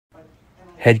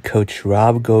Head coach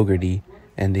Rob Gogarty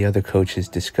and the other coaches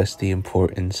discussed the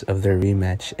importance of their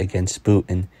rematch against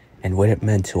Boonton and what it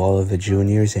meant to all of the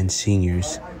juniors and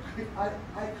seniors. I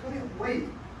couldn't wait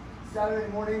Saturday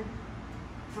morning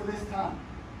for this time.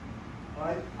 All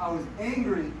right? I was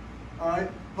angry, all right,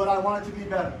 but I wanted to be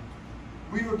better.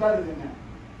 We were better than that.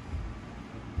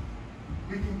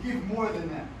 We can give more than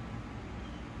that.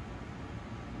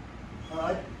 All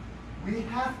right? We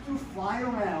have to fly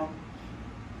around,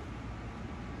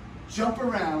 jump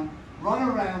around, run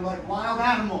around like wild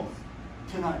animals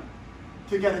tonight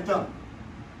to get it done.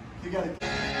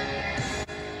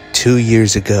 2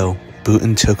 years ago,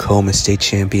 Boonton took home a state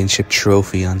championship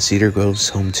trophy on Cedar Grove's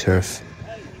home turf,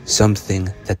 something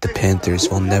that the Panthers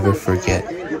will never forget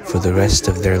for the rest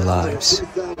of their lives.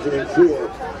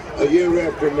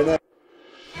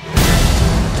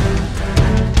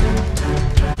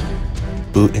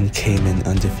 Boonton came in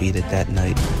undefeated that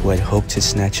night, who had hoped to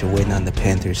snatch a win on the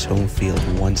Panthers' home field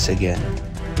once again.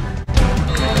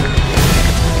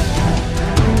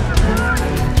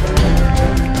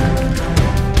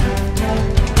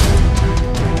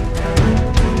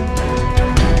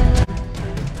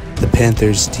 The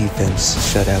Panthers'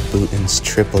 defense shut out Boonton's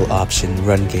triple option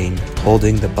run game,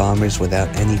 holding the Bombers without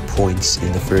any points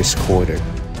in the first quarter.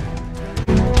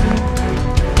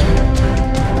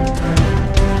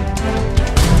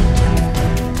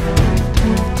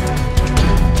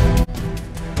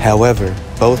 However,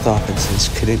 both offenses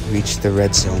couldn't reach the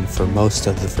red zone for most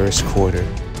of the first quarter.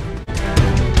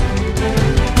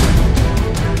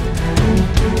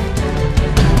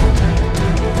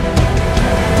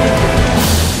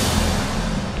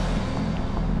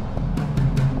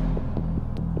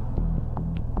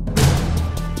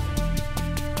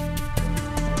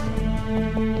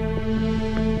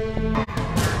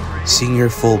 Senior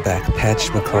fullback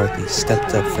Patch McCarthy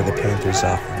stepped up for the Panthers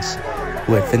offense,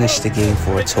 who had finished the game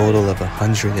for a total of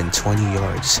 120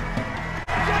 yards.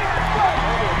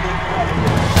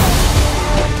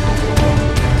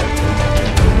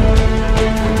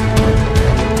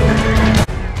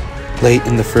 Late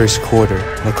in the first quarter,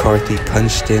 McCarthy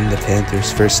punched in the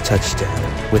Panthers' first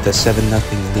touchdown with a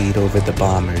 7-0 lead over the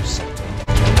Bombers.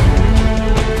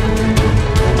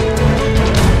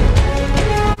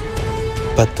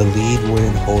 But the lead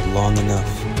wouldn't hold long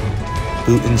enough.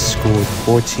 Boonton scored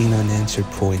 14 unanswered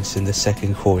points in the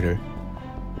second quarter.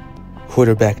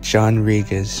 Quarterback John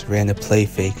Regas ran a play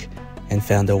fake and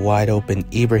found a wide-open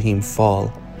Ibrahim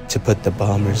Fall to put the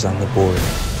Bombers on the board.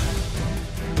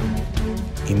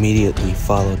 Immediately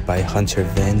followed by Hunter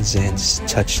Van Zant's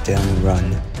touchdown run.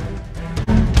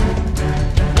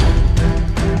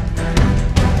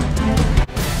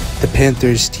 The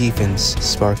Panthers' defense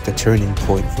sparked a turning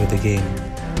point for the game,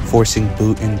 forcing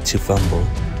Boonton to fumble.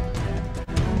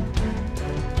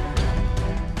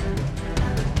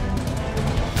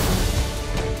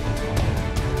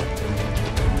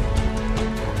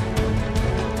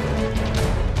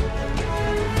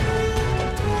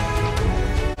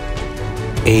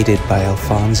 Aided by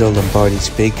Alfonso Lombardi's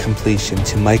big completion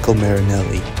to Michael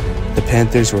Marinelli, the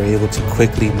Panthers were able to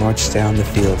quickly march down the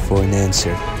field for an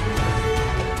answer.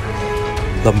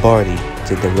 Lombardi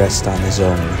did the rest on his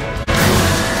own.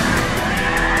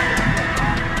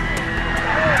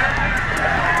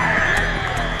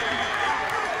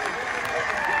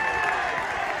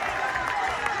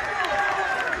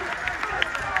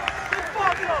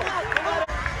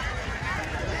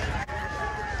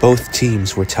 Both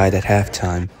teams were tied at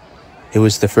halftime. It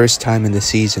was the first time in the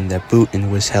season that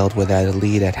Boonton was held without a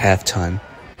lead at halftime.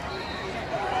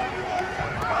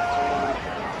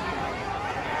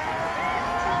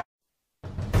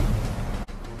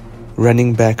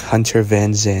 Running back Hunter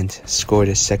Van Zant scored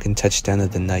his second touchdown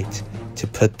of the night to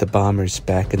put the Bombers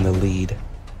back in the lead.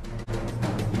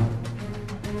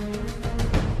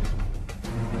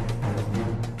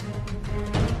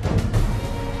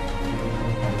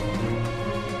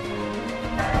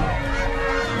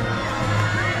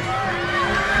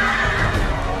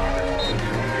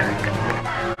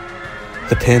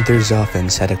 The Panthers'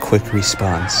 offense had a quick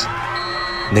response.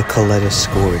 Nick Coletta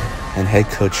scored, and head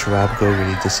coach Rob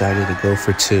Gogarty decided to go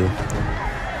for two.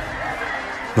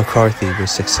 McCarthy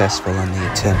was successful on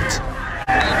the attempt,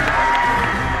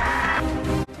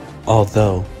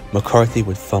 although McCarthy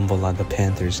would fumble on the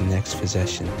Panthers' next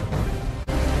possession.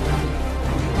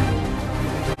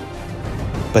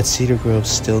 But Cedar Grove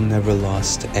still never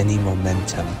lost any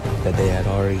momentum that they had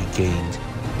already gained.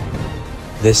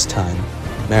 This time,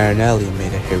 Marinelli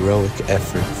made a heroic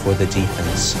effort for the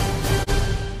defense.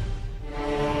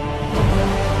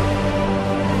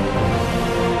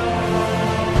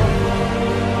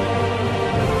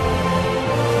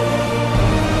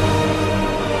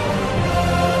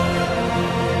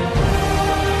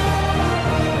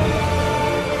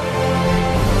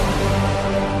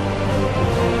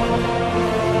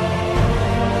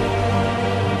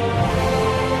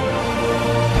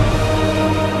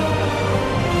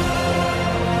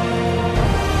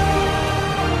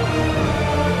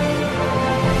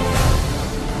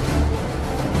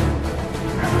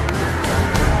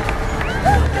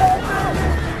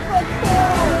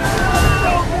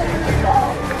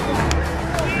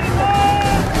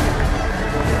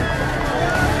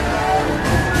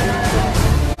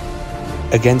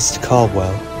 Against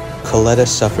Caldwell, Coletta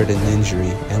suffered an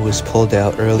injury and was pulled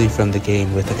out early from the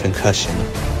game with a concussion.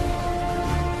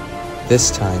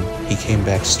 This time, he came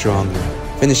back stronger,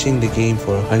 finishing the game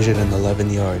for 111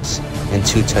 yards and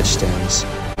 2 touchdowns.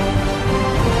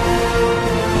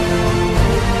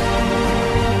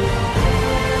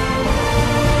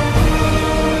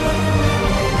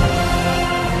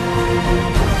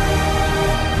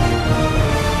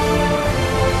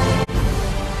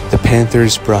 The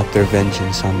Panthers brought their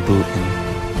vengeance on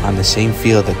Boonton, on the same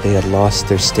field that they had lost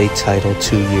their state title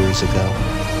 2 years ago.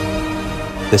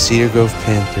 The Cedar Grove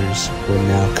Panthers were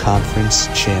now conference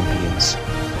champions.